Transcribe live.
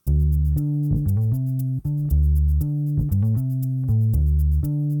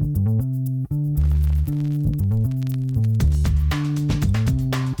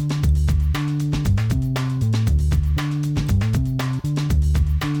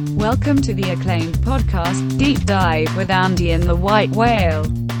Welcome to the acclaimed podcast, Deep Dive with Andy and the White Whale.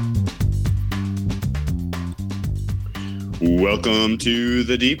 Welcome to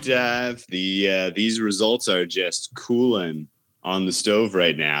the Deep Dive. These results are just cooling on the stove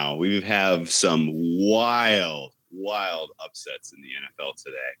right now. We have some wild upsets in the NFL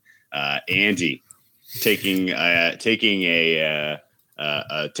today. Andy taking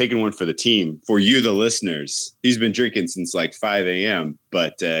one for the team. For you, the listeners, he's been drinking since like 5 a.m.,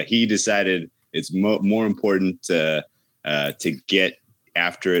 but he decided it's more important to get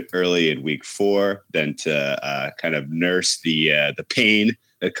after it early in week 4 than to kind of nurse the pain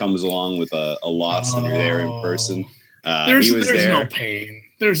that comes along with a loss when you're there in person. There's no pain.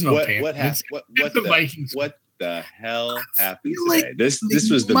 There's no pain. What happened? What the Vikings? What the hell happened like today? This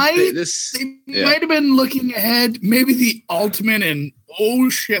was the They might have been looking ahead, maybe the ultimate, and oh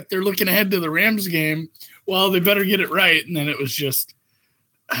shit, they're looking ahead to the Rams game. Well, they better get it right, and then it was just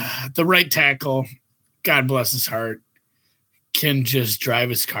the right tackle. God bless his heart. Can just drive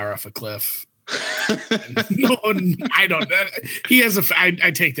his car off a cliff. No, I don't. He has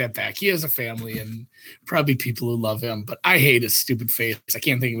I take that back. He has a family and probably people who love him, but I hate his stupid face. I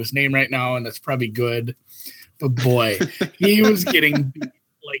can't think of his name right now, and that's probably good. But boy, he was getting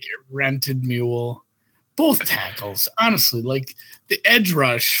like a rented mule. Both tackles, honestly, like the edge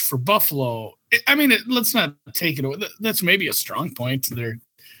rush for Buffalo. Let's not take it away. That's maybe a strong point to their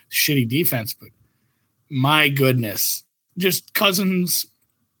shitty defense, but my goodness. Just Cousins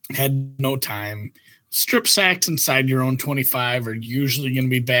had no time. Strip sacks inside your own 25 are usually going to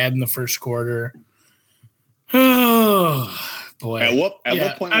be bad in the first quarter. Oh, boy. At what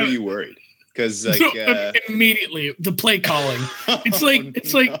point were you worried? Because immediately the play calling. Did you?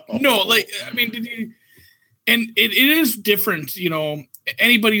 And it is different, you know.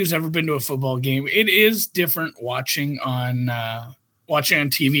 Anybody who's ever been to a football game, it is different watching on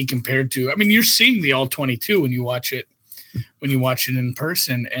TV compared to. I mean, you're seeing the all 22 when you watch it in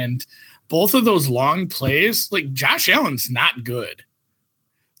person, and both of those long plays, like Josh Allen's not good.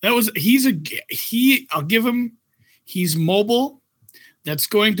 I'll give him, he's mobile. That's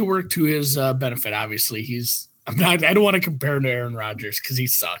going to work to his benefit. Obviously I don't want to compare him to Aaron Rodgers because he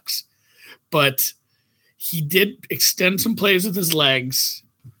sucks, but he did extend some plays with his legs.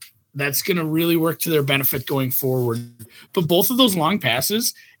 That's going to really work to their benefit going forward. But both of those long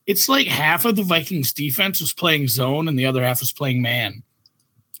passes, it's like half of the Vikings defense was playing zone and the other half was playing man.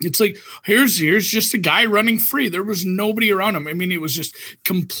 It's like, here's just a guy running free. There was nobody around him. I mean, it was just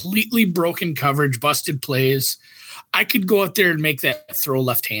completely broken coverage, busted plays. I could go out there and make that throw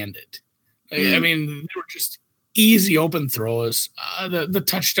left-handed. I mean, they were just easy open throws. The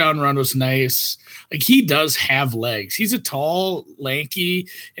touchdown run was nice. Like, he does have legs. He's a tall, lanky,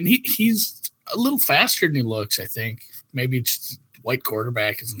 and he's a little faster than he looks, I think. Maybe it's white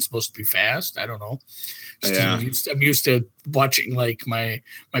quarterback isn't supposed to be fast. I don't know. Yeah. I'm used to watching like my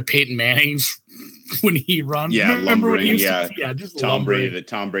Peyton Manning's when he runs. Yeah, remember when he used just Tom Brady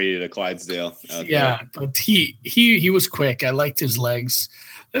to Clydesdale. But he was quick. I liked his legs.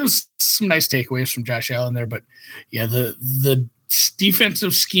 There was some nice takeaways from Josh Allen there, but yeah, the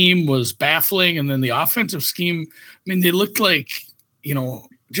defensive scheme was baffling, and then the offensive scheme. I mean, they looked like, you know,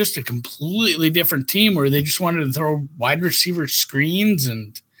 just a completely different team where they just wanted to throw wide receiver screens.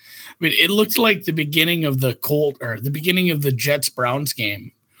 And I mean, it looked like the beginning of the Jets Browns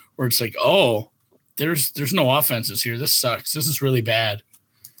game where it's like, oh, there's no offenses here. This sucks. This is really bad.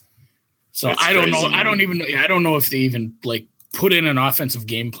 So that's I don't know. Man. I don't know if they even like put in an offensive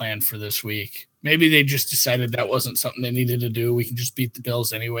game plan for this week. Maybe they just decided that wasn't something they needed to do. We can just beat the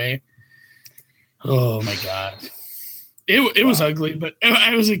Bills anyway. Oh my God. It was ugly, but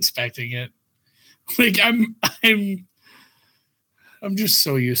I was expecting it. Like I'm just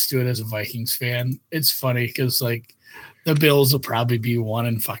so used to it as a Vikings fan. It's funny because like the Bills will probably be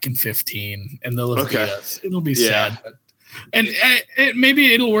 1-15, and they'll beat us. It'll be sad, and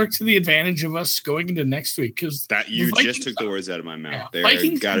maybe it'll work to the advantage of us going into next week because that you just took the words out of my mouth. They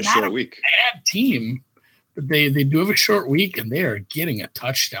Vikings got a short week. Bad team, but they do have a short week, and they are getting a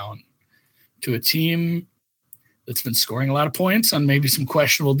touchdown to a team that's been scoring a lot of points on maybe some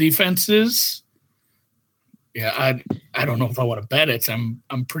questionable defenses. Yeah, I don't know if I want to bet it. I'm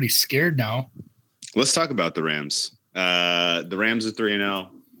pretty scared now. Let's talk about the Rams. The Rams are 3-0.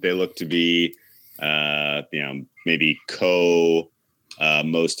 They look to be, maybe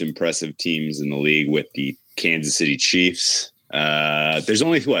most impressive teams in the league with the Kansas City Chiefs. There's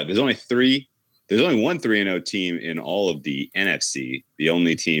only one 3-0 team in all of the NFC. The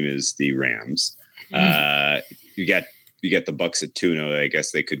only team is the Rams. You get the Bucs at 2-0. I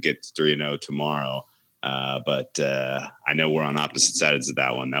guess they could get 3-0 tomorrow. But I know we're on opposite sides of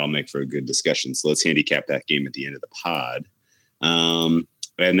that one. That'll make for a good discussion. So let's handicap that game at the end of the pod.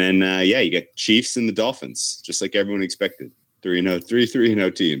 And then, you got Chiefs and the Dolphins, just like everyone expected.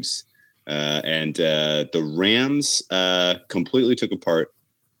 3-0 teams. And the Rams completely took apart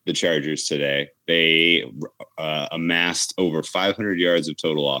the Chargers today. They amassed over 500 yards of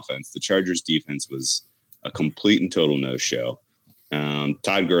total offense. The Chargers defense was a complete and total no-show.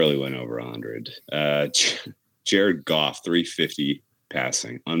 Todd Gurley went over 100. Jared Goff, 350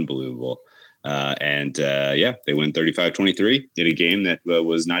 passing. Unbelievable. They win 35-23 in a game that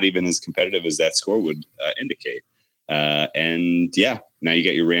was not even as competitive as that score would indicate. Now you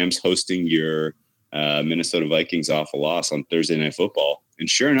got your Rams hosting your Minnesota Vikings off a loss on Thursday Night Football. And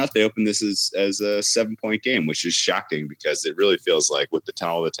sure enough, they opened this as a 7-point game, which is shocking because it really feels like with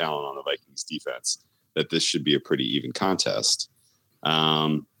all the talent on the Vikings defense that this should be a pretty even contest.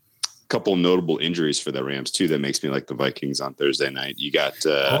 Couple notable injuries for the Rams too that makes me like the Vikings on Thursday night. You got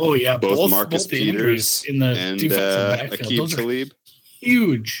both Marcus Peters in the and Aqib Talib.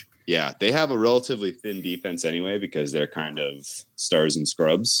 Huge. Yeah, they have a relatively thin defense anyway because they're kind of stars and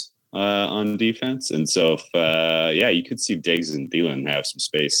scrubs on defense. And so if you could see Diggs and Thielen have some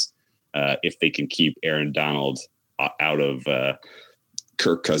space if they can keep Aaron Donald out of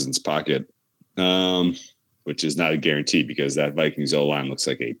Kirk Cousins' pocket. Which is not a guarantee because that Vikings O-line looks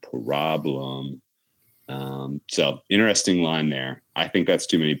like a problem. So interesting line there. I think that's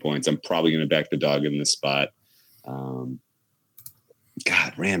too many points. I'm probably going to back the dog in this spot.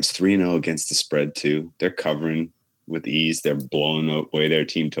 Rams 3-0 against the spread too. They're covering with ease. They're blowing away their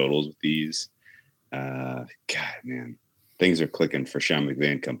team totals with ease. Things are clicking for Sean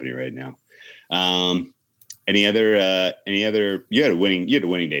McVay company right now. Any other? You had a winning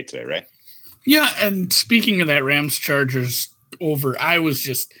day today, right? Yeah, and speaking of that Rams Chargers over, I was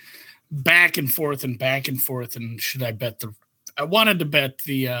just back and forth, and should I bet I wanted to bet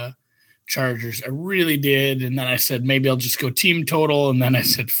the Chargers. I really did, and then I said maybe I'll just go team total, and then I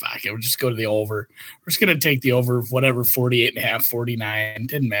said fuck, I'll just go to the over. We're just going to take the over of whatever, 48.5, 49,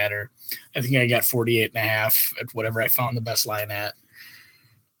 didn't matter. I think I got 48.5 at whatever I found the best line at.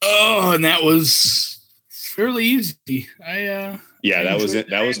 Oh, and that was fairly easy. That was it.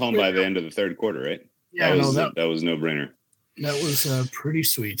 That was home by the end of the third quarter, right? Yeah, that was no brainer. That was pretty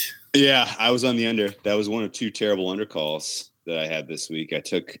sweet. Yeah, I was on the under. That was one of two terrible under calls that I had this week. I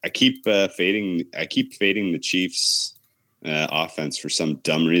keep fading the Chiefs offense for some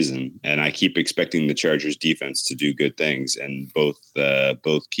dumb reason, and I keep expecting the Chargers defense to do good things, and both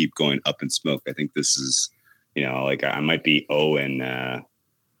keep going up in smoke. I think this is, I might be 0-5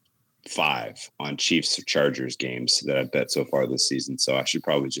 on Chiefs or Chargers games that I've bet so far this season. So I should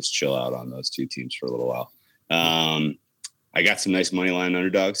probably just chill out on those two teams for a little while. I got some nice money line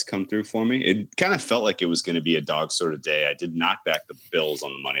underdogs come through for me. It kind of felt like it was going to be a dog sort of day. I did not back the Bills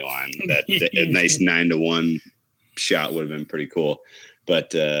on the money line. A nice 9-1 shot would have been pretty cool.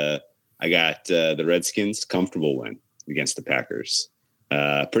 But I got the Redskins comfortable win against the Packers.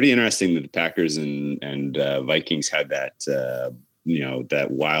 Pretty interesting that the Packers and Vikings had that, that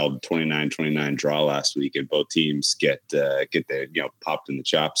wild 29-29 draw last week, and both teams get their, popped in the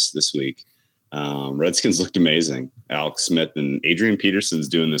chops this week. Redskins looked amazing. Alex Smith and Adrian Peterson's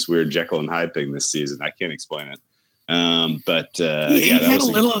doing this weird Jekyll and Hyde thing this season. I can't explain it. He had a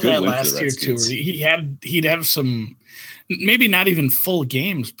little of that last year too. He'd have some, maybe not even full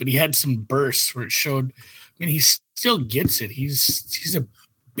games, but he had some bursts where it showed. I mean, he still gets it. He's a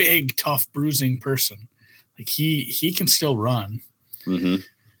big, tough, bruising person. Like he can still run. Mm-hmm.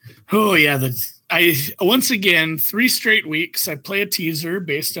 Oh yeah, once again 3 straight weeks I play a teaser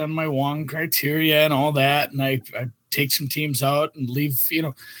based on my Wong criteria and all that, and I take some teams out and leave.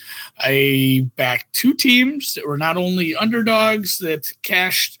 I backed 2 teams that were not only underdogs that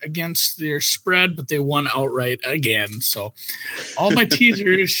cashed against their spread, but they won outright again. So all my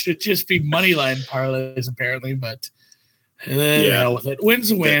teasers should just be money line parlays apparently, but. With it. Win's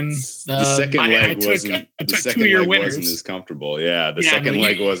a win. The second leg wasn't. I the took second 2 of your leg winners. wasn't as comfortable. Yeah, the second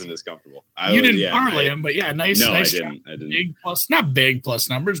leg wasn't as comfortable. You didn't parlay them, but yeah, nice. No, nice I didn't. Big plus, not big plus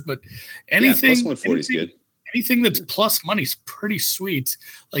numbers, but anything. Plus 140 is good. Anything that's plus money is pretty sweet.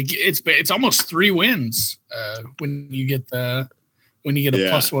 Like it's almost 3 wins when you get a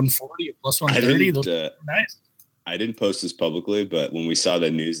plus 140, a plus 130. Those are nice. I didn't post this publicly, but when we saw the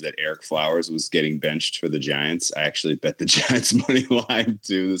news that Eric Flowers was getting benched for the Giants, I actually bet the Giants money line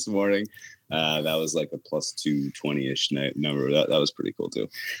too this morning. That was like a plus 220-ish number. That was pretty cool too.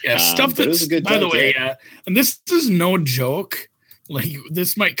 Yeah, stuff that's, by the way, and this is no joke. Like,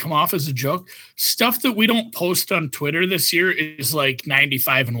 this might come off as a joke. Stuff that we don't post on Twitter this year is like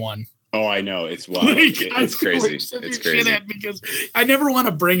 95-1. Oh, I know. It's wild. It's crazy. It's crazy. Because I never want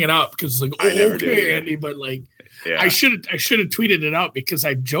to bring it up because it's like, okay, Andy, but like, I should have tweeted it out because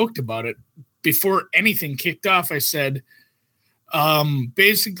I joked about it before anything kicked off. I said,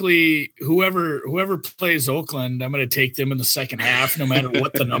 basically, whoever plays Oakland, I'm going to take them in the second half, no matter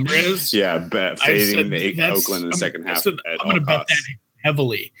what the number is. Yeah, fading Oakland in the second half. I'm going to bet that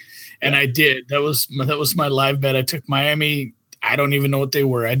heavily, and I did. That was my live bet. I took Miami. I don't even know what they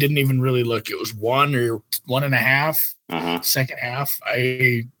were. I didn't even really look. It was 1 or 1.5. Second half.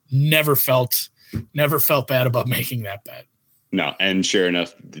 I never felt bad about making that bet. No, and sure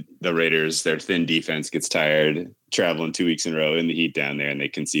enough, the Raiders, their thin defense gets tired, traveling 2 weeks in a row in the heat down there, and they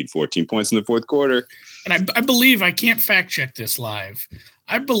concede 14 points in the fourth quarter. And I believe, I can't fact check this live,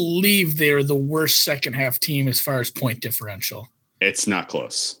 I believe they're the worst second half team as far as point differential. It's not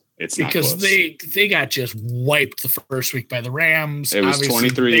close. Because they got just wiped the first week by the Rams. It was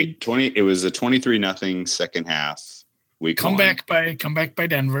 23-20. It was a 23-0 second half. Come back by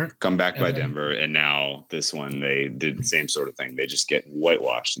Denver. And now this one, they did the same sort of thing. They just get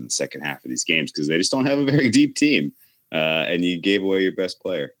whitewashed in the second half of these games because they just don't have a very deep team. And you gave away your best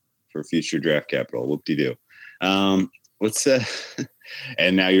player for future draft capital. Whoop-de-doo. And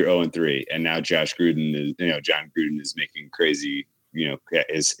now you're 0-3. And now John Gruden is making crazy,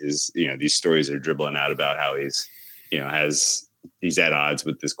 these stories are dribbling out about how he's at odds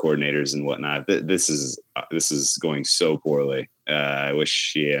with his coordinators and whatnot. This is going so poorly. I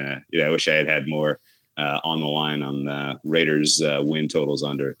wish I had more on the line on the Raiders win totals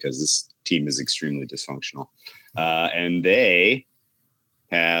under, because this team is extremely dysfunctional. And they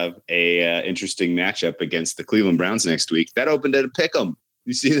have a interesting matchup against the Cleveland Browns next week. That opened at a pick'em.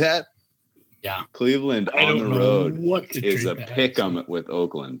 You see that? Yeah. Cleveland on the road is a pick'em with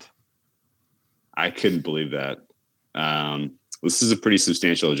Oakland. I couldn't believe that. This is a pretty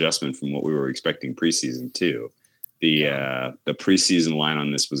substantial adjustment from what we were expecting preseason too. The preseason line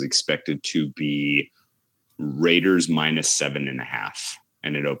on this was expected to be Raiders -7.5,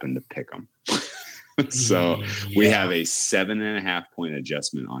 and it opened to pick'em. So we have a 7.5 point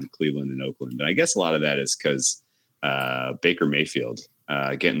adjustment on Cleveland and Oakland. And I guess a lot of that is because Baker Mayfield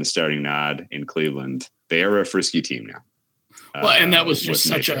getting the starting nod in Cleveland. They are a frisky team now. Well, and that was just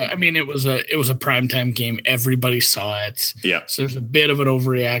it was a primetime game. Everybody saw it. Yeah. So there's a bit of an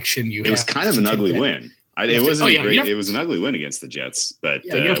overreaction. It was kind of an ugly win. It wasn't great. It was an ugly win against the Jets, but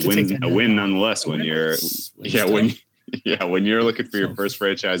a win nonetheless when you're looking for your first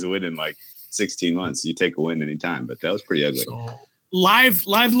franchise win in like 16 months, you take a win anytime, but that was pretty ugly. So, live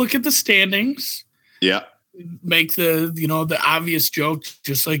look at the standings. Yeah. Make the obvious joke,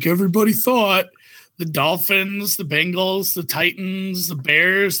 just like everybody thought. The Dolphins, the Bengals, the Titans, the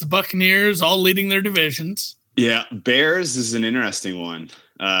Bears, the Buccaneers, all leading their divisions. Yeah, Bears is an interesting one.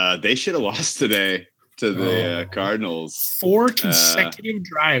 They should have lost today to the Cardinals. 4 consecutive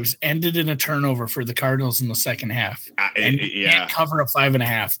drives ended in a turnover for the Cardinals in the second half. Can't cover a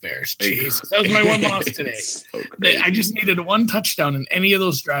 5.5 Bears. Jeez, that was my one loss today. So I just needed one touchdown in any of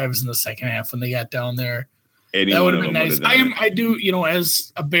those drives in the second half when they got down there. That would have been nice. I do,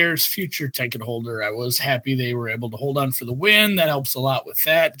 as a Bears future ticket holder, I was happy they were able to hold on for the win. That helps a lot with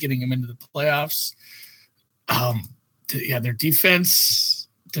that, getting them into the playoffs. Their defense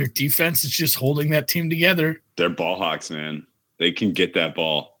is just holding that team together. They're ball hawks, man. They can get that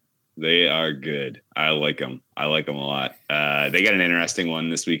ball. They are good. I like them. a lot. They got an interesting one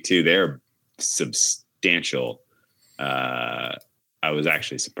this week too. They're substantial. I was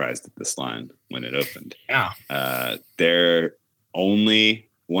actually surprised at this line when it opened. Yeah. They're only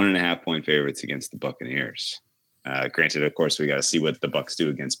 1.5 point favorites against the Buccaneers. Granted, of course, we got to see what the Bucs do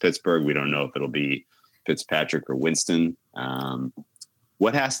against Pittsburgh. We don't know if it'll be Fitzpatrick or Winston.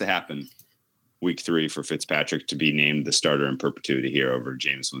 What has to happen week 3 for Fitzpatrick to be named the starter in perpetuity here over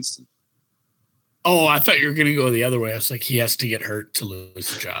Jameis Winston? Oh, I thought you were going to go the other way. I was like, he has to get hurt to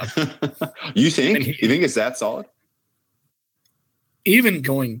lose the job. You think it's that solid? Even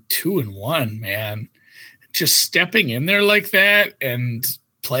going 2-1, man, just stepping in there like that and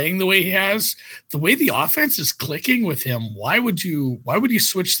playing the way he has, the way the offense is clicking with him, why would you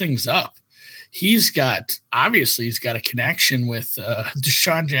switch things up? He's got a connection with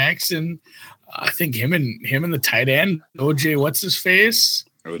Deshaun Jackson. I think him and the tight end, OJ, what's his face?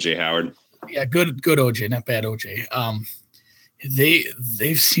 OJ Howard. Yeah, good OJ, not bad OJ.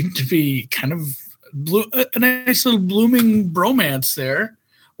 They seem to be kind of a nice little blooming bromance there,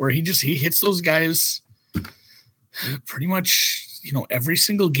 where he hits those guys pretty much every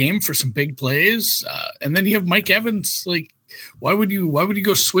single game for some big plays, and then you have Mike Evans. Like, why would you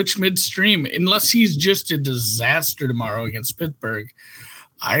go switch midstream unless he's just a disaster tomorrow against Pittsburgh?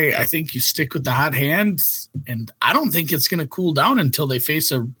 I think you stick with the hot hands, and I don't think it's going to cool down until they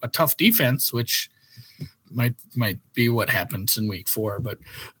face a tough defense, which might be what happens in week 4. But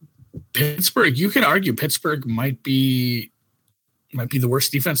Pittsburgh, you could argue Pittsburgh might be the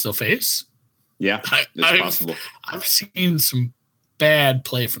worst defense they'll face. Yeah, it's possible. I've seen some bad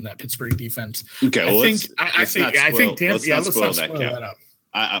play from that Pittsburgh defense. Okay, well, I think Tampa. Let's not spoil that up.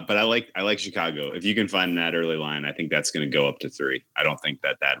 But I like Chicago. If you can find that early line, I think that's going to go up to 3. I don't think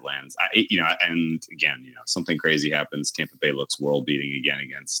that lands. And again, something crazy happens. Tampa Bay looks world beating again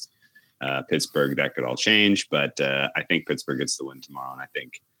against Pittsburgh. That could all change, but I think Pittsburgh gets the win tomorrow, and I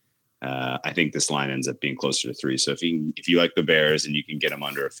think this line ends up being closer to 3. So if you like the Bears and you can get them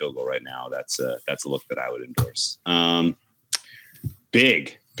under a field goal right now, that's a look that I would endorse.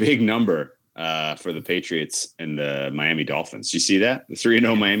 Big number for the Patriots and the Miami Dolphins. You see that? The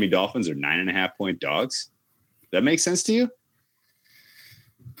 3-0 Miami Dolphins are 9.5-point dogs. That makes sense to you?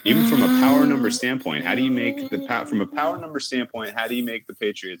 Even from a power number standpoint, how do you make from a power number standpoint, how do you make the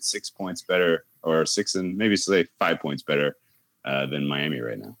Patriots 6 points better, or 6 and maybe say 5 points better than Miami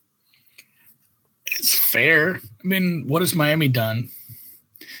right now? It's fair. I mean, what has Miami done?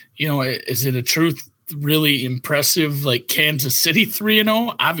 Is it a truth really impressive like Kansas City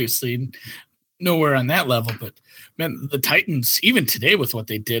 3-0? Obviously nowhere on that level, but man, the Titans, even today with what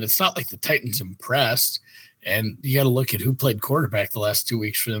they did, it's not like the Titans impressed. And you got to look at who played quarterback the last 2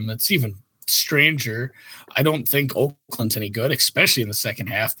 weeks for them. That's even stranger. I don't think Oakland's any good, especially in the second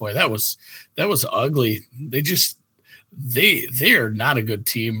half. Boy, that was ugly. They are not a good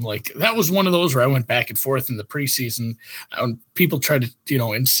team. Like, that was one of those where I went back and forth in the preseason. People tried to,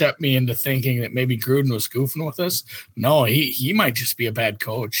 incept me into thinking that maybe Gruden was goofing with us. No, he might just be a bad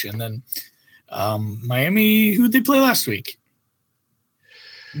coach. And then Miami, who'd they play last week?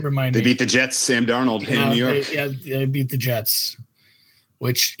 They beat the Jets. Sam Darnold in New York. They beat the Jets,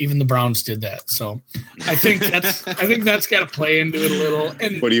 which even the Browns did that. So I think that's got to play into it a little.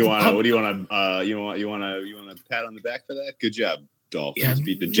 And what do you want? You want a pat on the back for that? Good job, Dolphins. Yeah,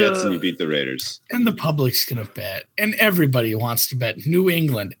 beat the Jets and you beat the Raiders. And the public's gonna bet, and everybody wants to bet New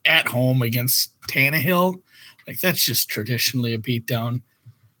England at home against Tannehill. Like, that's just traditionally a beatdown.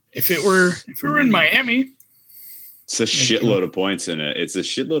 If it were in Miami. It's a shitload of points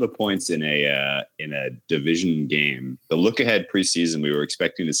in a division game. The look ahead preseason, we were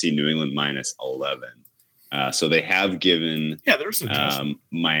expecting to see New England minus 11. So they have given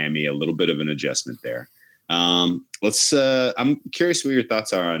Miami a little bit of an adjustment there. I'm curious what your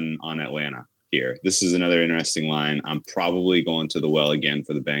thoughts are on Atlanta here. This is another interesting line. I'm probably going to the well again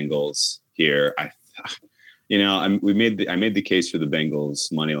for the Bengals here. I made the case for the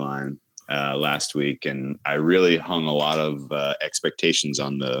Bengals money line last week, and I really hung a lot of expectations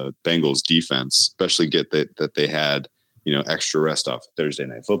on the Bengals defense, especially that they had extra rest off Thursday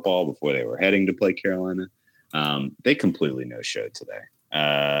Night Football before they were heading to play Carolina. They completely no-showed today.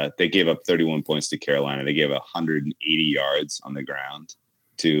 They gave up 31 points to Carolina. They gave 180 yards on the ground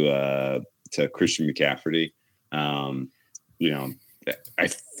to Christian McCaffrey. I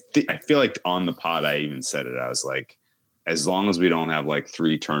feel like on the pod I even said it. I was like, as long as we don't have like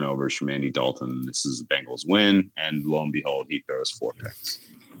 3 turnovers from Andy Dalton, this is the Bengals win. And lo and behold, he throws 4 picks.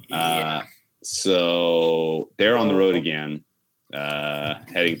 So they're on the road again,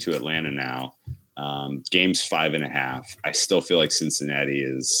 heading to Atlanta now. Game's 5.5. I still feel like Cincinnati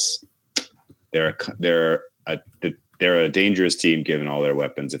is they're a dangerous team given all their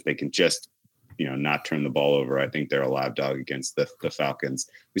weapons. If they can just not turn the ball over, I think they're a live dog against the Falcons.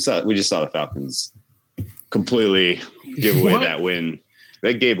 We just saw the Falcons completely give away that win.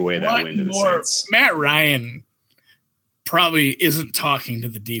 They gave away that win to the Saints. Matt Ryan probably isn't talking to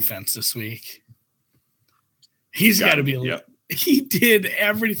the defense this week. He's got to be. Yep. He did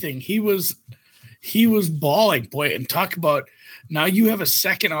everything. He was balling, boy. And talk about, now you have a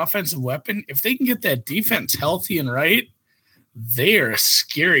second offensive weapon. If they can get that defense healthy and right, they are a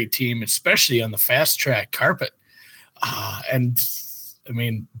scary team, especially on the fast track carpet. And I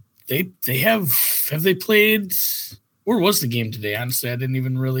mean, they have they played? Where was the game today? Honestly, I didn't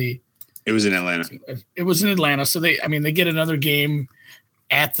even really. It was in Atlanta. It was in Atlanta. So they get another game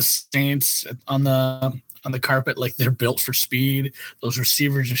at the Saints on the carpet. Like, they're built for speed. Those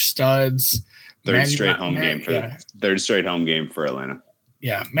receivers are studs. Third straight home game for Atlanta.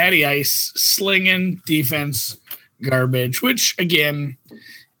 Yeah, Matty Ice slinging defense garbage. Which again,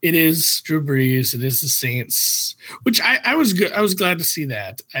 it is Drew Brees. It is the Saints. Which I was good. I was glad to see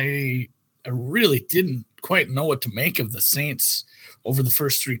that. I really didn't quite know what to make of the Saints over the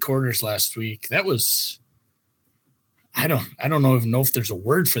first 3 quarters last week. That was, I don't know if there's a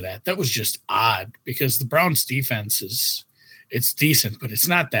word for that. That was just odd, because the Browns defense is It's decent, but it's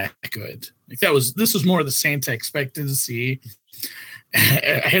not that good. Like this was more of the Saints I expected to see.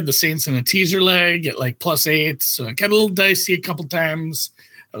 I had the Saints in a teaser leg at like +8, so it got a little dicey a couple times.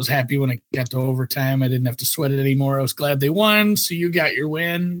 I was happy when it got to overtime. I didn't have to sweat it anymore. I was glad they won, so you got your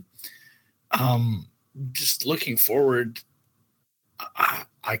win. Just looking forward,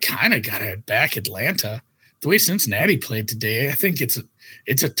 I kind of got to back Atlanta. The way Cincinnati played today, I think it's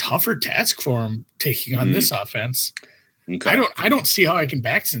a tougher task for them taking on this offense. Okay. I don't see how I can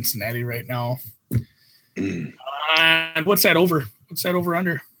back Cincinnati right now. What's that over? What's that over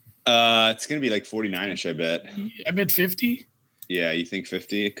under? It's gonna be like 49ish, I bet. I bet 50. Yeah, you think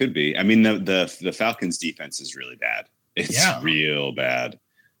 50? It could be. I mean, the Falcons defense is really bad. It's real bad.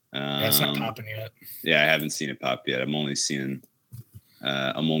 It's not popping yet. Yeah, I haven't seen it pop yet. I'm only seeing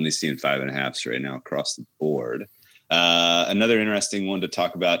 5.5s right now across the board. Another interesting one to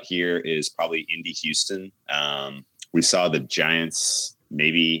talk about here is probably Indy Houston. We saw the Giants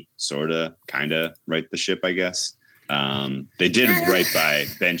maybe kind of right the ship, I guess. They did right by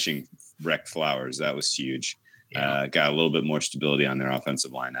benching Rex Flowers. That was huge. Got a little bit more stability on their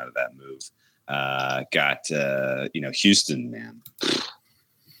offensive line out of that move. Houston, man,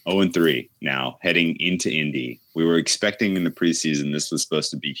 0-3 now heading into Indy. We were expecting in the preseason this was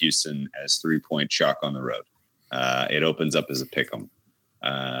supposed to be Houston as 3-point chalk on the road. It opens up as a pick'em.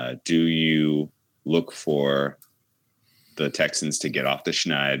 Do you look for the Texans to get off the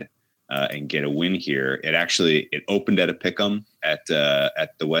schneid and get a win here? It opened at a pick'em at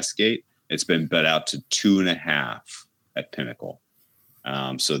the Westgate. It's been bet out to 2.5 at Pinnacle.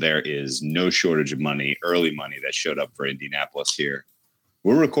 So there is no shortage of money, early money that showed up for Indianapolis here.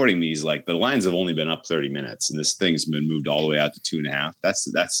 We're recording these like the lines have only been up 30 minutes, and this thing's been moved all the way out to 2.5.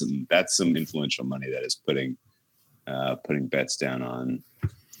 That's some influential money that is putting bets down on.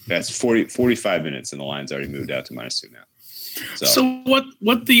 That's 45 minutes, and the line's already moved out to -2 now. So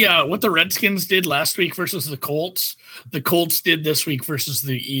what the Redskins did last week versus the Colts did this week versus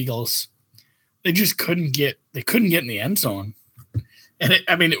the Eagles. They just couldn't get in the end zone. And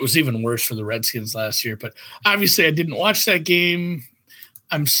it was even worse for the Redskins last year, but obviously I didn't watch that game.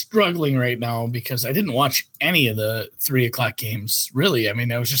 I'm struggling right now because I didn't watch any of the 3:00 games. Really. I mean,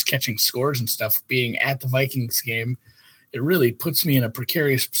 I was just catching scores and stuff. Being at the Vikings game, it really puts me in a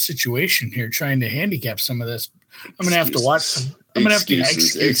precarious situation here trying to handicap some of this. I'm going to have to watch some. I'm going to have to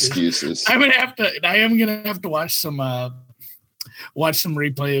excuses. I am going to have to watch some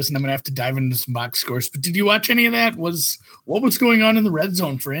replays, and I'm going to have to dive into some box scores. But did you watch any of that? What was going on in the red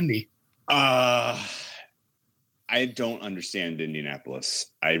zone for Indy? I don't understand Indianapolis.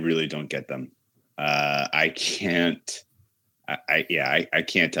 I really don't get them. I can't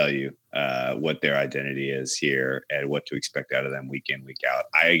tell you what their identity is here and what to expect out of them week in, week out.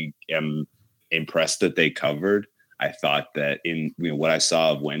 I am impressed that they covered. I thought that in what I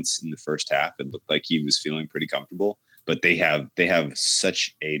saw of Wentz in the first half, it looked like he was feeling pretty comfortable. But they have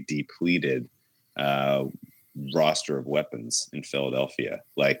such a depleted roster of weapons in Philadelphia.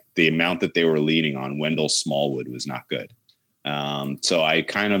 Like the amount that they were leaning on Wendell Smallwood was not good. So I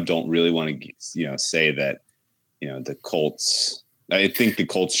kind of don't really want to, say that, the Colts. I think the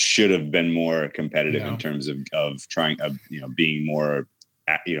Colts should have been more competitive in terms of trying, being more,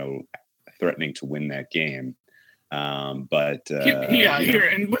 threatening to win that game. Here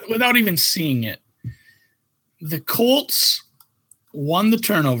and without even seeing it, the Colts won the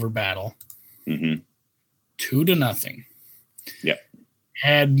turnover battle. 2-0. Yep.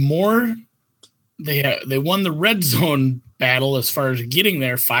 Had more. They won the red zone battle as far as getting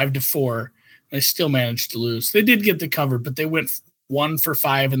there 5-4. They still managed to lose. They did get the cover, but they went 1 for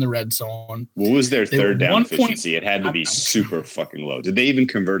 5 in the red zone. What was their third down efficiency? It had to be super fucking low. Did they even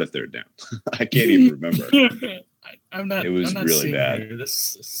convert a third down? I can't even remember. It was really bad. Here.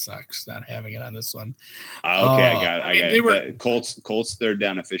 This sucks not having it on this one. Okay, I got it. Colts third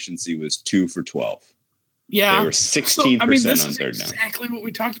down efficiency was 2 for 12. Yeah, they were 16% on third down. Exactly what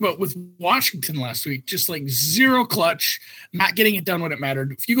we talked about with Washington last week. Just like zero clutch, not getting it done when it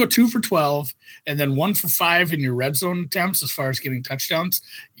mattered. If you go 2 for 12 and then 1 for 5 in your red zone attempts, as far as getting touchdowns,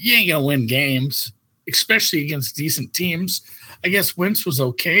 you ain't gonna win games, especially against decent teams. I guess Wentz was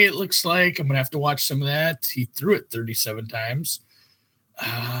okay. It looks like I'm gonna have to watch some of that. He threw it 37 times.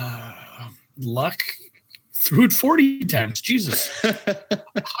 Luck threw it 40 times. Jesus. How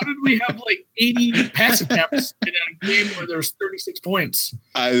did we have like 80 pass attempts in a game where there's 36 points?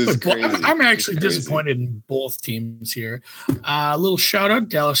 I'm actually disappointed in both teams here. A little shout out,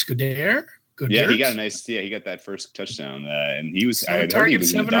 Dallas Goedert. Yeah, he got he got that first touchdown. And he was, target,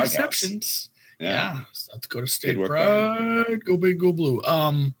 7 receptions. Yeah. South Dakota State pride. Go big, go blue.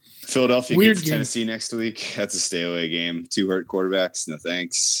 Philadelphia Weird gets game. Tennessee next week. That's a stay away game. 2 hurt quarterbacks. No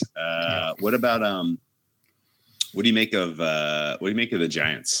thanks. What about what do you make of the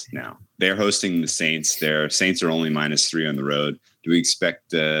Giants now? They're hosting the Saints. Their Saints are only -3 on the road. Do we expect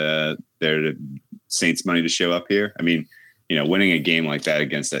their Saints money to show up here? I mean, winning a game like that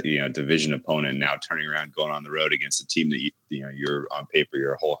against a division opponent, now turning around, going on the road against a team that you're on paper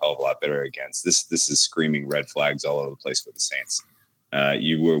you're a whole hell of a lot better against. This is screaming red flags all over the place for the Saints.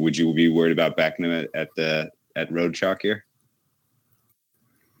 Would you be worried about backing them at road chalk here?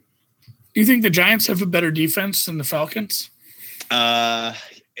 Do you think the Giants have a better defense than the Falcons?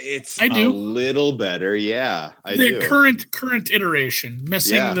 It's I do. A little better, yeah. I the do. Current iteration,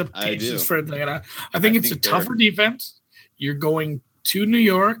 missing the pieces for that. I think it's a tougher defense. You're going to New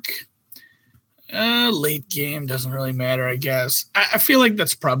York. Late game doesn't really matter, I guess. I feel like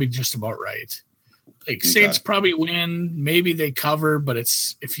that's probably just about right. Like Saints probably win, maybe they cover, but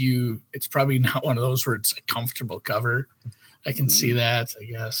it's probably not one of those where it's a comfortable cover. I can see that, I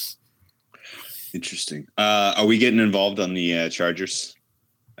guess. Interesting. Are we getting involved on the Chargers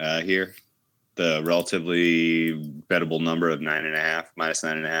here? The relatively bettable number of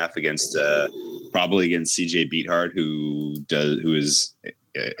 -9.5 against probably against CJ Beathard, who is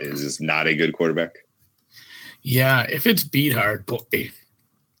not a good quarterback. Yeah, if it's Beathard, boy,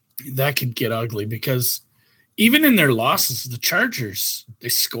 that could get ugly because even in their losses, the Chargers, they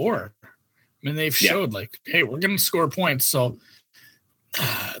score. I mean, they've showed hey, we're going to score points. So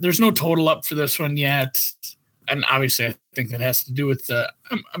there's no total up for this one yet. And obviously, I think that has to do with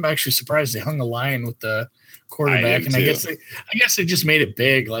I'm actually surprised they hung a line with the quarterback. I guess they just made it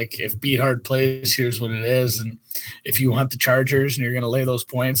big. Like, if Beathard plays, here's what it is. And if you want the Chargers and you're going to lay those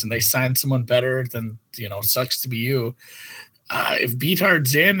points and they sign someone better, then, sucks to be you. If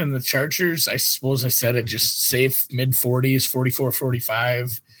Beathard's in and the Chargers, I suppose I said it, just safe mid-40s, 44,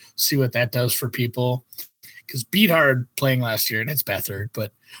 45, see what that does for people. Because Beathard playing last year, and it's Beathard,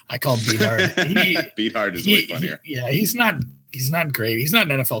 but I call him Beathard. Beathard is way funnier. He's not great. He's not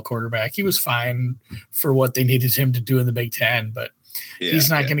an NFL quarterback. He was fine for what they needed him to do in the Big Ten, but he's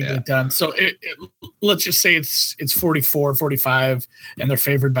not going to get it done. So let's just say it's 44, 45, and they're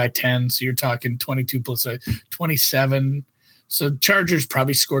favored by 10. So you're talking 22 plus 27. So Chargers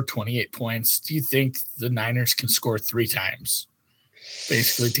probably scored 28 points. Do you think the Niners can score 3 times?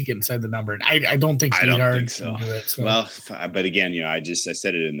 Basically, to get inside the number. And I don't think so. Can do it, so. Well, but again, I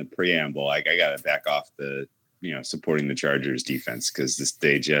said it in the preamble. I got to back off the supporting the Chargers defense because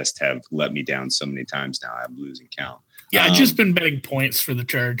they just have let me down so many times now. I'm losing count. Yeah, I've just been betting points for the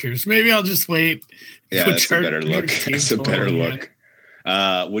Chargers. Maybe I'll just wait. Yeah, that's a better look. That's a better look.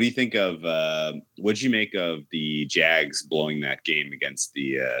 What do you think of? What'd you make of the Jags blowing that game against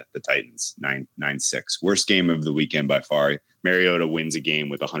the Titans 9-6? Worst game of the weekend by far. Mariota wins a game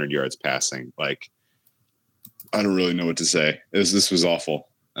with 100 yards passing. Like, I don't really know what to say. This was awful.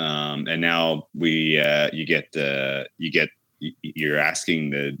 And now you're asking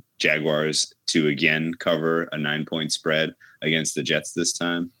the Jaguars to again cover a 9-point spread against the Jets this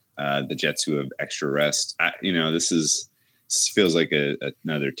time. The Jets who have extra rest. This feels like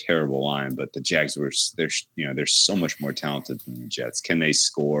another terrible line, but the Jags they're so much more talented than the Jets. Can they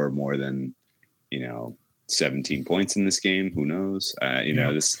score more than 17 points in this game? Who knows?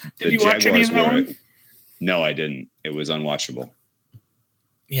 Did you watch any of that one? No, I didn't. It was unwatchable.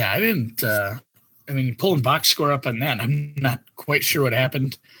 Yeah, I didn't. Pulling box score up on that, I'm not quite sure what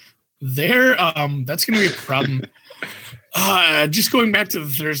happened there. That's going to be a problem. Just going back to the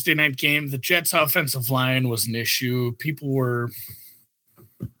Thursday night game, the Jets' offensive line was an issue. People were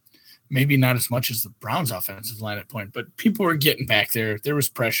maybe not as much as the Browns' offensive line at point, but people were getting back there. There was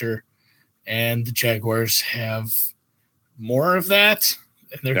pressure, and the Jaguars have more of that,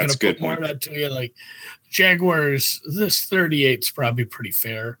 and they're going to put more of that to you. Like, Jaguars, this 38 is probably pretty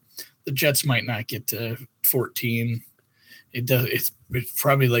fair. The Jets might not get to 14. It's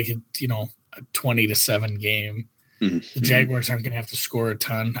probably like a 20-7 game. The Jaguars aren't going to have to score a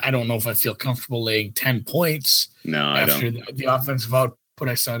ton. I don't know if I feel comfortable laying 10 points. No, I don't. After the offensive output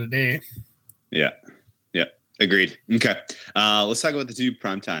I saw today. Yeah. Agreed. Okay. Let's talk about the 2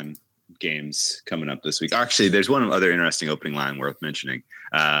 primetime games coming up this week. Actually, there's one other interesting opening line worth mentioning.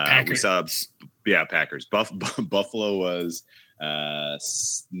 Packers. We saw, Packers. Buffalo was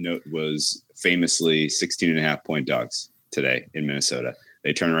famously 16.5 point dogs today in Minnesota.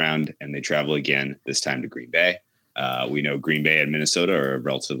 They turn around and they travel again, this time to Green Bay. We know Green Bay and Minnesota are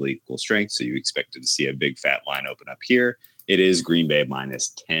relatively equal strength, so you expected to see a big fat line open up here. It is Green Bay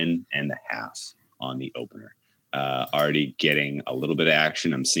 -10.5 on the opener. Already getting a little bit of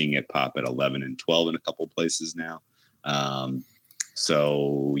action. I'm seeing it pop at 11 and 12 in a couple places now.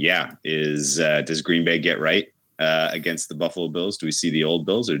 So yeah, does Green Bay get right against the Buffalo Bills? Do we see the old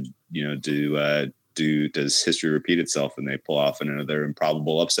Bills, or does history repeat itself and they pull off another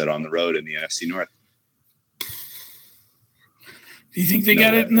improbable upset on the road in the NFC North? Do you think they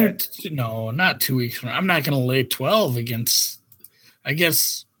got it in there? No, not 2 weeks from now. I'm not going to lay 12 against, I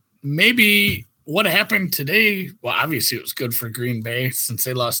guess, maybe what happened today. Well, obviously it was good for Green Bay since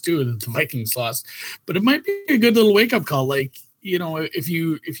they lost 2 and the Vikings lost, but it might be a good little wake-up call. Like, if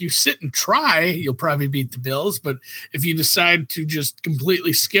you sit and try, you'll probably beat the Bills. But if you decide to just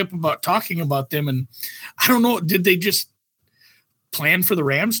completely skip about talking about them, and I don't know, did they just plan for the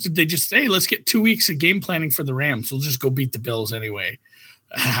Rams? Did they just say, let's get 2 weeks of game planning for the Rams? We'll just go beat the Bills anyway.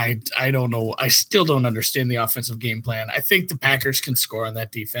 I don't know. I still don't understand the offensive game plan. I think the Packers can score on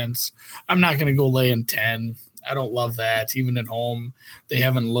that defense. I'm not going to go lay in 10. I don't love that. Even at home, they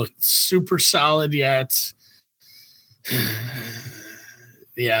haven't looked super solid yet.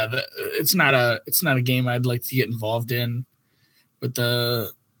 Yeah, it's not a game I'd like to get involved in. But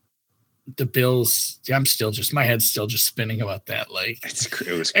the Bills, I'm still just, my head's still just spinning about that. Like,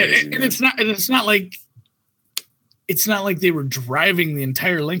 it was crazy. And it's not like they were driving the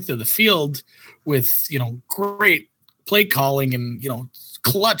entire length of the field with, great play calling and,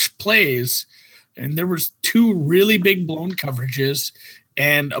 clutch plays. And there was 2 really big blown coverages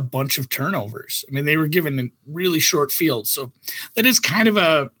and a bunch of turnovers. I mean, they were given a really short field. So that is kind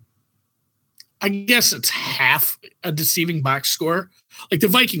of I guess it's half a deceiving box score. Like, the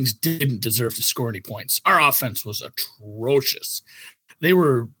Vikings didn't deserve to score any points. Our offense was atrocious.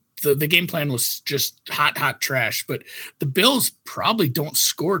 The game plan was just hot trash, but the Bills probably don't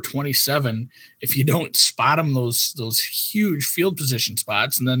score 27 if you don't spot them those huge field position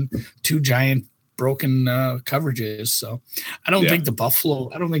spots and then 2 giant broken coverages. So I don't think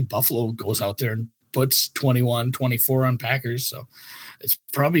Buffalo goes out there and puts 21, 24 on Packers. So it's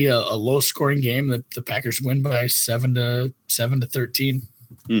probably a low scoring game that the Packers win by 7 to 13.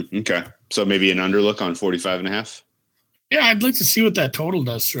 Okay. So maybe an underlook on 45.5. Yeah, I'd like to see what that total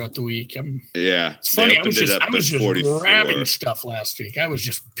does throughout the week. It's funny. I was just grabbing stuff last week. I was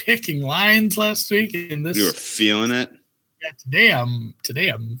just picking lines last week, and you were feeling it. Yeah, today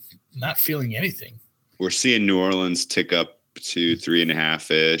I'm not feeling anything. We're seeing New Orleans tick up to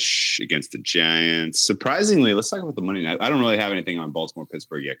 3.5-ish against the Giants. Surprisingly, let's talk about the Monday night. I don't really have anything on Baltimore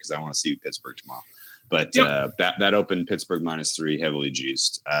Pittsburgh yet because I want to see Pittsburgh tomorrow. But that opened Pittsburgh -3, heavily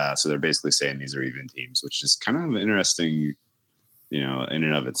juiced. So they're basically saying these are even teams, which is kind of interesting, in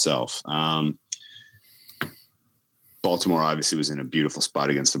and of itself. Baltimore obviously was in a beautiful spot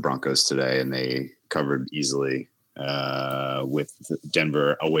against the Broncos today, and they covered easily with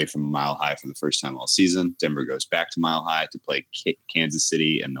Denver away from Mile High for the first time all season. Denver goes back to Mile High to play Kansas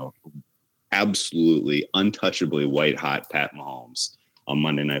City and the absolutely untouchably white-hot Pat Mahomes on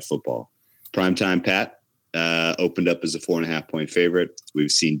Monday Night Football. Primetime Pat opened up as a 4.5-point favorite. We've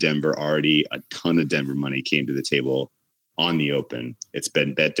seen Denver already. A ton of Denver money came to the table on the open. It's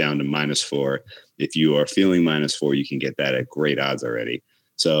been bet down to -4. If you are feeling -4, you can get that at great odds already.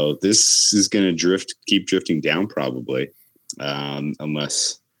 So this is going to keep drifting down probably,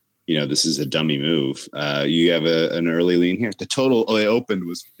 unless, this is a dummy move. You have an early lean here. The total it opened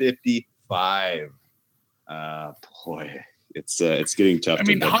was 55. Boy. It's getting tough. I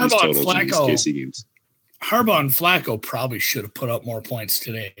mean, Harbaugh and Flacco probably should have put up more points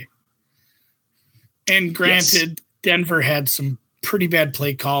today. And granted, Denver had some pretty bad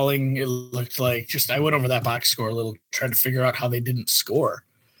play calling. It looked like I went over that box score a little, trying to figure out how they didn't score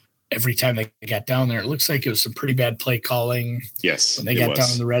every time they got down there. It looks like it was some pretty bad play calling. Yes, when they got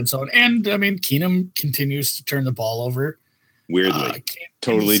down in the red zone. And I mean, Keenum continues to turn the ball over. Weirdly,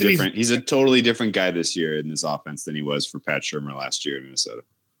 totally different. He's a totally different guy this year in this offense than he was for Pat Shurmur last year in Minnesota.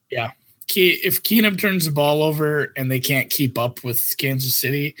 Yeah. If Keenum turns the ball over and they can't keep up with Kansas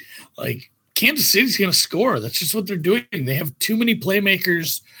City, Kansas City's going to score. That's just what they're doing. They have too many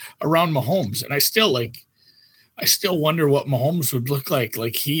playmakers around Mahomes. And I still wonder what Mahomes would look like.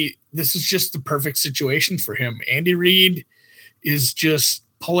 This is just the perfect situation for him. Andy Reid is just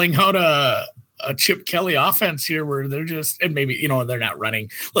pulling out a Chip Kelly offense here where they're just, and maybe, they're not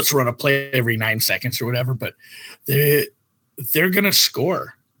running, let's run a play every 9 seconds or whatever, but they're going to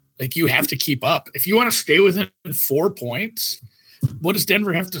score. You have to keep up. If you want to stay within 4 points, what does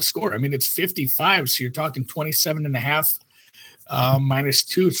Denver have to score? I mean, it's 55. So you're talking 27.5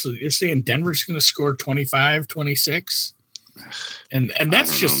 -2. So you're saying Denver's going to score 25, 26. And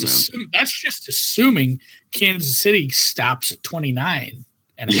that's just assuming Kansas City stops at 29.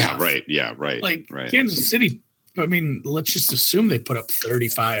 Yeah, right. Yeah, right. Right. Kansas City, let's just assume they put up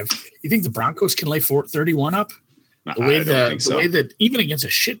 35. You think the Broncos can lay 31 up? The way that even against a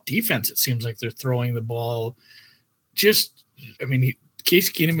shit defense, it seems like they're throwing the ball. Case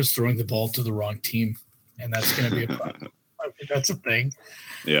Keenum is throwing the ball to the wrong team, and that's going to be a problem. I think that's a thing.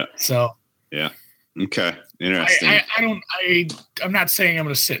 Yeah. So. Yeah. Okay. Interesting. I'm not saying I'm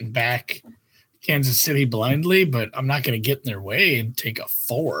going to sit and back Kansas City blindly, but I'm not going to get in their way and take a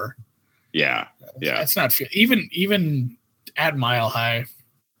 4. Yeah. Yeah. That's not even at Mile High.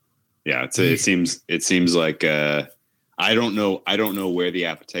 Yeah. It seems like I don't know where the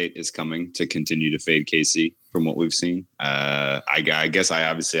appetite is coming to continue to fade KC from what we've seen. I guess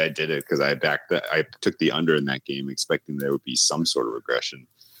I did it because I took the under in that game, expecting there would be some sort of regression,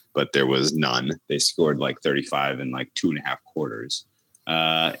 but there was none. They scored like 35 in like 2.5 quarters.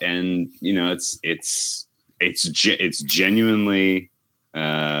 And you know, it's genuinely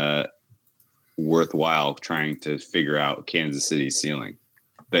worthwhile trying to figure out Kansas City's ceiling.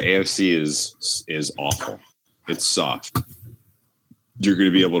 The AFC is awful. It's soft. You're going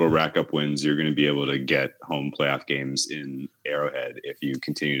to be able to rack up wins. You're going to be able to get home playoff games in Arrowhead if you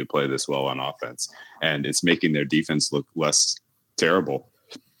continue to play this well on offense. And it's making their defense look less terrible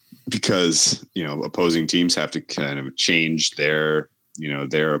because, you know, opposing teams have to kind of change their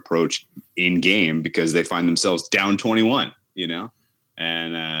approach in game because they find themselves down 21, you know,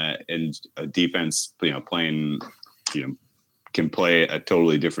 and a defense, you know, playing, you know, can play a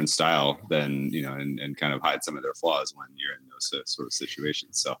totally different style than, you know, and kind of hide some of their flaws when you're in those sort of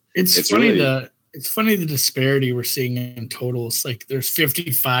situations. So it's funny the disparity we're seeing in totals. Like there's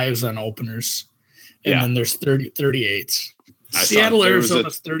 55s on openers, and then there's 38s. Seattle,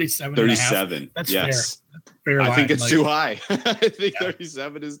 Arizona's 37. That's fair. I think it's too high. I think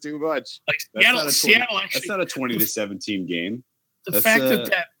 37 is too much. Like Seattle actually. That's not a 20-17 game. The fact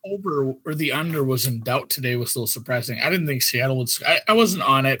that over or the under was in doubt today was a little surprising. I didn't think Seattle would. I wasn't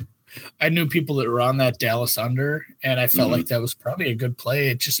on it. I knew people that were on that Dallas under, and I felt like that was probably a good play.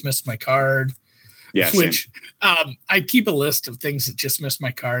 It just missed my card. Yeah, which I keep a list of things that just missed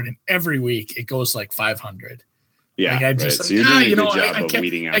my card, and every week it goes like 500. Yeah, like I just right. So you're doing a good job I of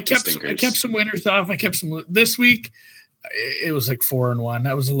weeding out the stinkers. I kept some winners off. I kept some this week. It was like 4-1.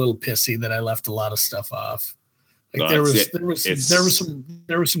 I was a little pissy that I left a lot of stuff off. Like there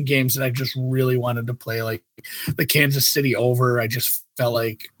were some games that I just really wanted to play, like the Kansas City over. I just felt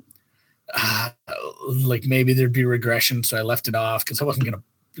like maybe there'd be regression, so I left it off because I wasn't going to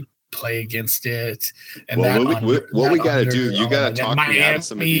play against it. And what we got to do, you got to talk me out of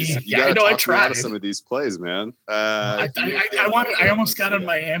some of these. I tried out of some of these plays, man. I almost got on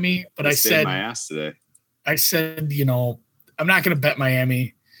Miami, but I said my ass today. I said, you know, I'm not going to bet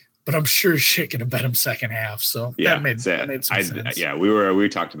Miami, but I'm sure shit going to bet him second half. So that made some sense. Yeah, we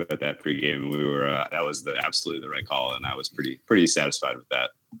talked about that pregame. We were that was absolutely the right call, and I was pretty satisfied with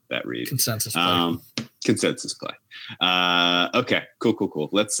that read. Consensus play. Okay, cool.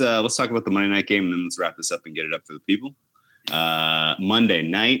 Let's talk about the Monday night game, and then let's wrap this up and get it up for the people. Monday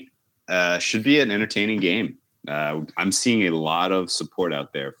night should be an entertaining game. I'm seeing a lot of support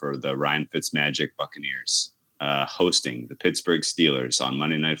out there for the Ryan Fitzmagic Buccaneers hosting the Pittsburgh Steelers on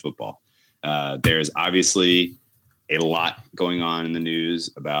Monday Night Football. There's obviously a lot going on in the news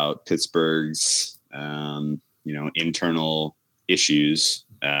about Pittsburgh's, internal issues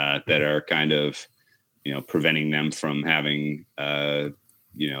that are kind of, preventing them from having, a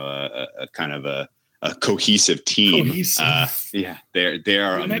kind of a cohesive team. They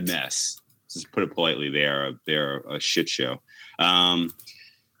are a mess. Just put it politely, they're a shit show.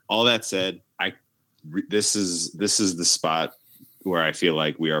 All that said, this is the spot where I feel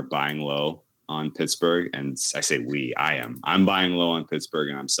like we are buying low on Pittsburgh, and I say I'm buying low on Pittsburgh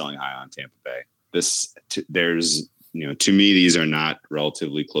and I'm selling high on Tampa Bay. To me, these are not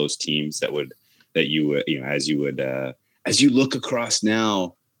relatively close teams as you look across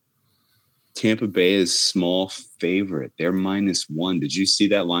now. Tampa Bay is small favorite. They're -1. Did you see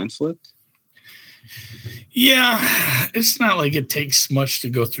that line flipped? Yeah, it's not like it takes much to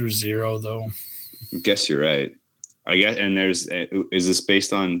go through 0, though. I guess you're right. Is this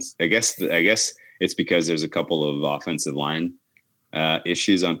based on? I guess it's because there's a couple of offensive line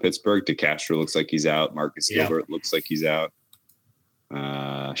issues on Pittsburgh. DeCastro looks like he's out. Marcus Gilbert looks like he's out.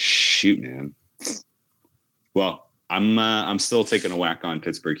 Shoot, man. Well, I'm still taking a whack on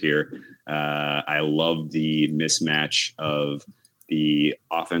Pittsburgh here. I love the mismatch of the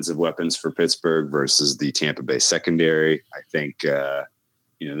offensive weapons for Pittsburgh versus the Tampa Bay secondary. I think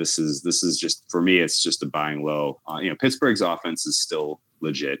this is just, for me, it's just a buying low. Pittsburgh's offense is still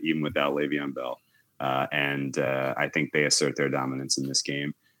legit even without Le'Veon Bell, and I think they assert their dominance in this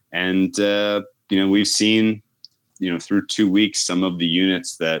game. And we've seen through 2 weeks some of the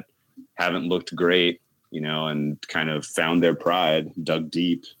units that haven't looked great and kind of found their pride, dug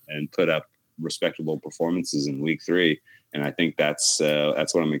deep, and put up respectable performances in week 3. And I think that's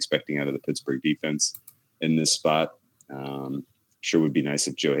what I'm expecting out of the Pittsburgh defense in this spot. Sure would be nice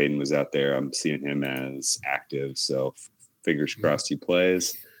if Joe Hayden was out there. I'm seeing him as active, so fingers crossed he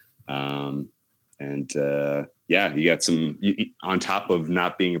plays. You got some on top of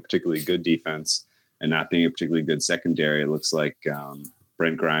not being a particularly good defense and not being a particularly good secondary. It looks like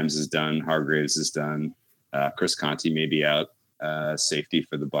Brent Grimes is done, Hargraves is done, Chris Conte may be out, safety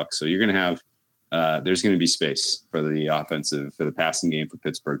for the Bucs. So you're going to have there's going to be space for the passing game for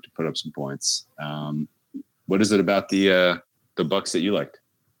Pittsburgh to put up some points. What is it about the Bucs that you liked?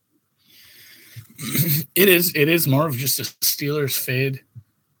 It is more of just a Steelers fade.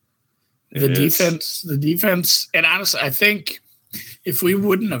 The defense, and honestly, I think if we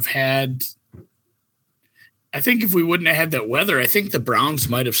wouldn't have had that weather, I think the Browns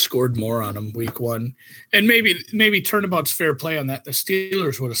might have scored more on them week 1. And maybe turnabout's fair play on that. The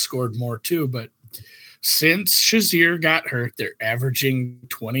Steelers would have scored more too, but since Shazier got hurt, they're averaging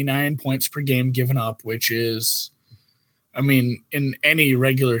 29 points per game given up, which is, I mean, in any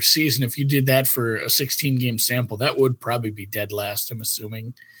regular season, if you did that for a 16-game sample, that would probably be dead last, I'm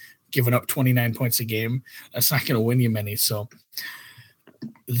assuming. Giving up 29 points a game, that's not going to win you many. So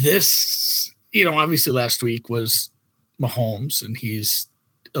this, obviously last week was Mahomes, and he's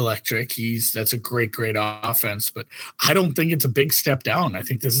electric. That's a great offense, but I don't think it's a big step down. I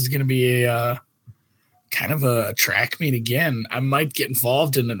think this is going to be a kind of a track meet again. I might get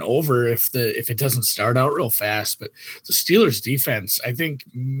involved in an over if it doesn't start out real fast, but the Steelers defense, I think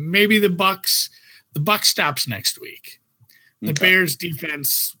maybe the Bucs stops next week. The Bears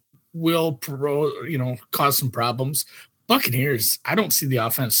defense will cause some problems. Buccaneers, I don't see the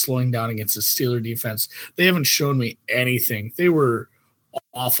offense slowing down against the Steeler defense. They haven't shown me anything. They were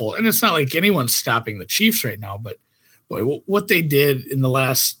awful. And it's not like anyone's stopping the Chiefs right now, but boy, what they did in the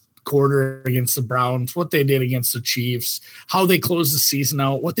last quarter against the Browns, what they did against the Chiefs, how they closed the season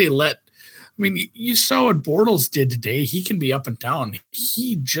out, what they let. I mean, you saw what Bortles did today. He can be up and down.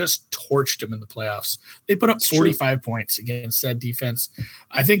 He just torched him in the playoffs. They put up 45 points against that defense.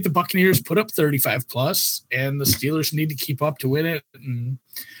 I think the Buccaneers put up 35 plus, and the Steelers need to keep up to win it. And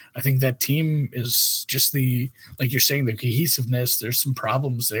I think that team is just like you're saying, the cohesiveness. There's some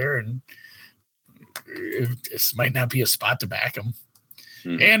problems there, and this might not be a spot to back them.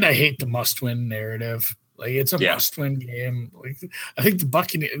 Mm-hmm. And I hate the must-win narrative. Like, it's a must-win game. Like, I think the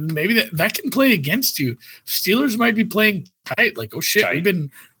Buccaneers, maybe that can play against you. Steelers might be playing tight. Like, oh shit, we've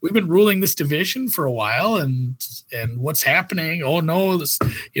been ruling this division for a while, and what's happening? Oh no, this,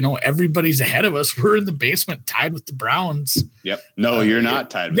 everybody's ahead of us. We're in the basement, tied with the Browns. Yep. No, you're not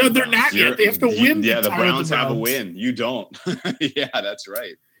tied. No, they're not yet. They have to win. Yeah, the Browns have a win. You don't. Yeah, that's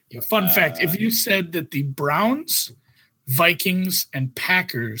right. Fun fact: if you said that the Browns, Vikings, and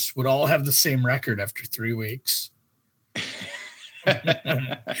Packers would all have the same record after 3 weeks,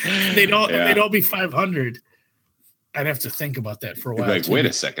 they'd all be 500. I'd have to think about that for a while. Like, wait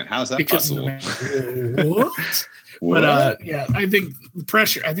a second, how's that possible? What? But I think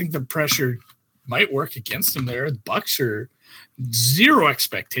the pressure might work against them there. The Bucs are zero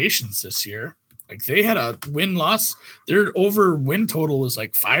expectations this year. Like, they had a win-loss. Their over-win total was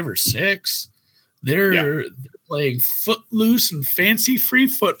like 5 or 6. They're playing footloose and fancy-free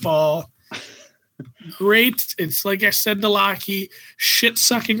football. Great. It's like I said to Lockie,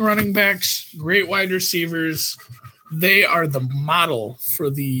 shit-sucking running backs, great wide receivers. They are the model for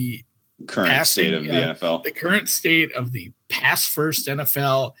the current state of the NFL. The current state of the pass-first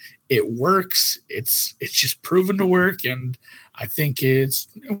NFL. It works. It's just proven to work, and I think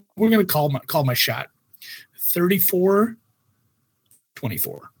we're going to call my shot. 34-24.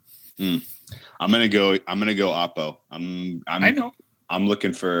 I'm gonna go Oppo. I know. I'm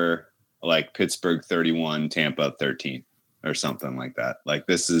looking for like Pittsburgh 31, Tampa 13, or something like that. Like,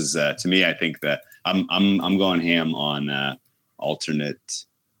 this is to me, I think that I'm going ham on alternate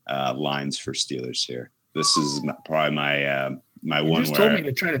lines for Steelers here. This is probably my you one. Just told me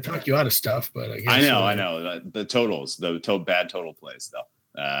to try to talk you out of stuff, but I guess I know the totals, bad total plays though.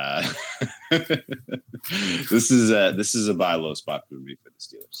 This is a buy low spot for me for the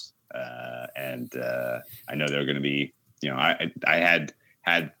Steelers. I know they're going to be,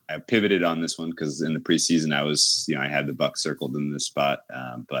 I pivoted on this one because in the preseason I had the Bucs circled in this spot.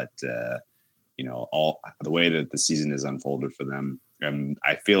 But all the way that the season is unfolded for them,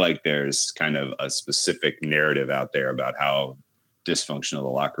 I feel like there's kind of a specific narrative out there about how dysfunctional the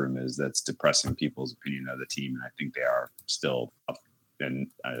locker room is that's depressing people's opinion of the team. And I think they are still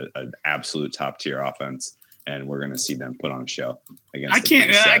an absolute top tier offense. And we're going to see them put on a show against.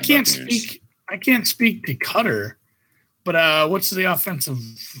 I I can't speak to Cutter, but what's the offensive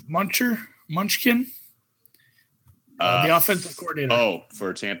Munchkin? The offensive coordinator. Oh,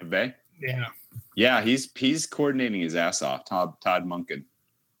 for Tampa Bay? Yeah. Yeah, he's coordinating his ass off. Todd Monken.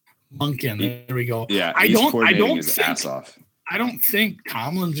 There we go. Yeah, I don't think his ass off. I don't think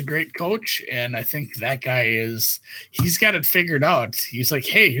Tomlin's a great coach, and I think that guy he's got it figured out. He's like,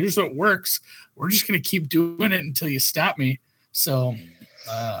 hey, here's what works. We're just gonna keep doing it until you stop me. So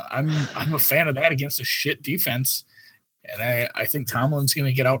I'm a fan of that against a shit defense. And I think Tomlin's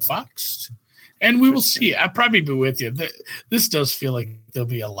gonna get outfoxed. And we will see. I'll probably be with you. This does feel like there'll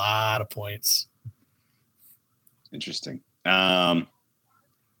be a lot of points. Interesting.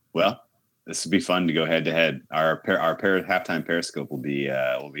 Well, this will be fun to go head to head. Our halftime Periscope will be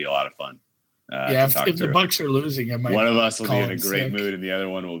a lot of fun. If the Bucks are losing, I might. One of us will be in a great mood, and the other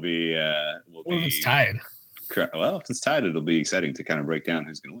one will be. If it's tied. Well, if it's tied, it'll be exciting to kind of break down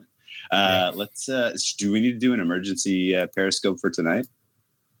who's going to win. Let's. Do we need to do an emergency Periscope for tonight?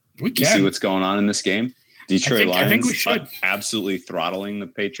 We can see what's going on in this game. Detroit Lions. I think we should. Absolutely throttling the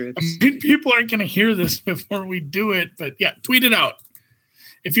Patriots. I mean, people aren't going to hear this before we do it, but yeah, tweet it out.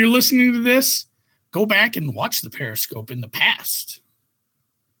 If you're listening to this, go back and watch the Periscope in the past.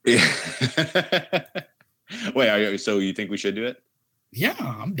 Yeah. Wait, so you think we should do it? Yeah,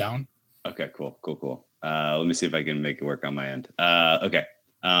 I'm down. Okay, cool. Let me see if I can make it work on my end. Okay.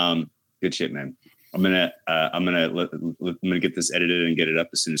 Good shit, man. I'm gonna get this edited and get it up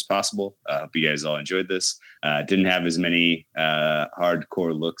as soon as possible. Hope you guys all enjoyed this. Didn't have as many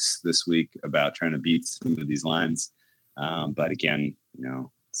hardcore looks this week about trying to beat some of these lines, but again,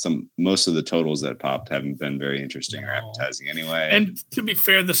 most of the totals that popped haven't been very interesting or appetizing anyway. And to be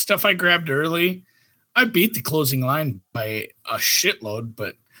fair, the stuff I grabbed early, I beat the closing line by a shitload,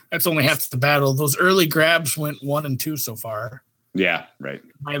 but that's only half the battle. Those early grabs went 1 and 2 so far. Yeah, right.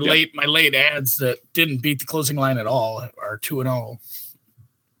 My late ads that didn't beat the closing line at all are 2-0.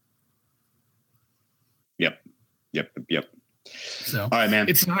 Yep. So, all right, man.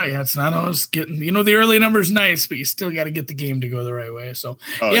 It's not always getting. The early number's nice, but you still got to get the game to go the right way. So,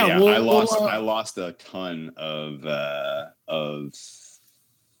 I lost a ton of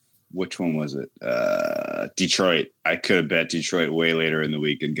which one was it? Detroit. I could have bet Detroit way later in the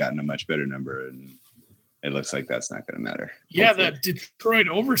week and gotten a much better number, and it looks like that's not going to matter. Yeah, hopefully. that Detroit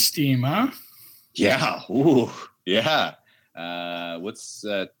oversteam, huh? Yeah. Ooh. Yeah. I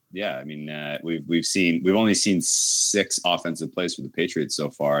mean, we've only seen 6 offensive plays for the Patriots so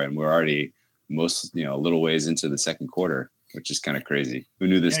far, and we're already a little ways into the second quarter, which is kind of crazy. Who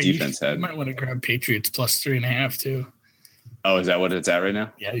knew this defense had? You might want to grab Patriots plus 3.5 too. Oh, is that what it's at right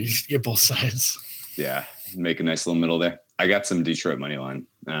now? Yeah, you should get both sides. Yeah, make a nice little middle there. I got some Detroit money line.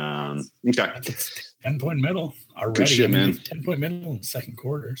 Okay. 10-point middle already. Good shit, man. 10-point middle in the second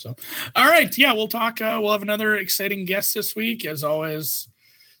quarter. So, all right. Yeah, we'll talk. We'll have another exciting guest this week. As always,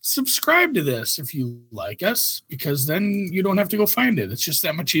 subscribe to this if you like us, because then you don't have to go find it. It's just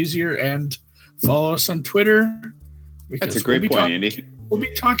that much easier. And follow us on Twitter. That's a great point, Andy. We'll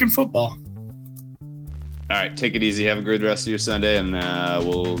be talking football. All right. Take it easy. Have a great rest of your Sunday. And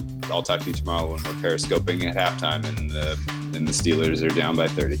I'll talk to you tomorrow when we're periscoping at halftime and the Steelers are down by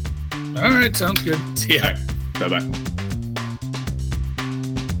 30. All right. Sounds good. See ya. Right. Bye-bye.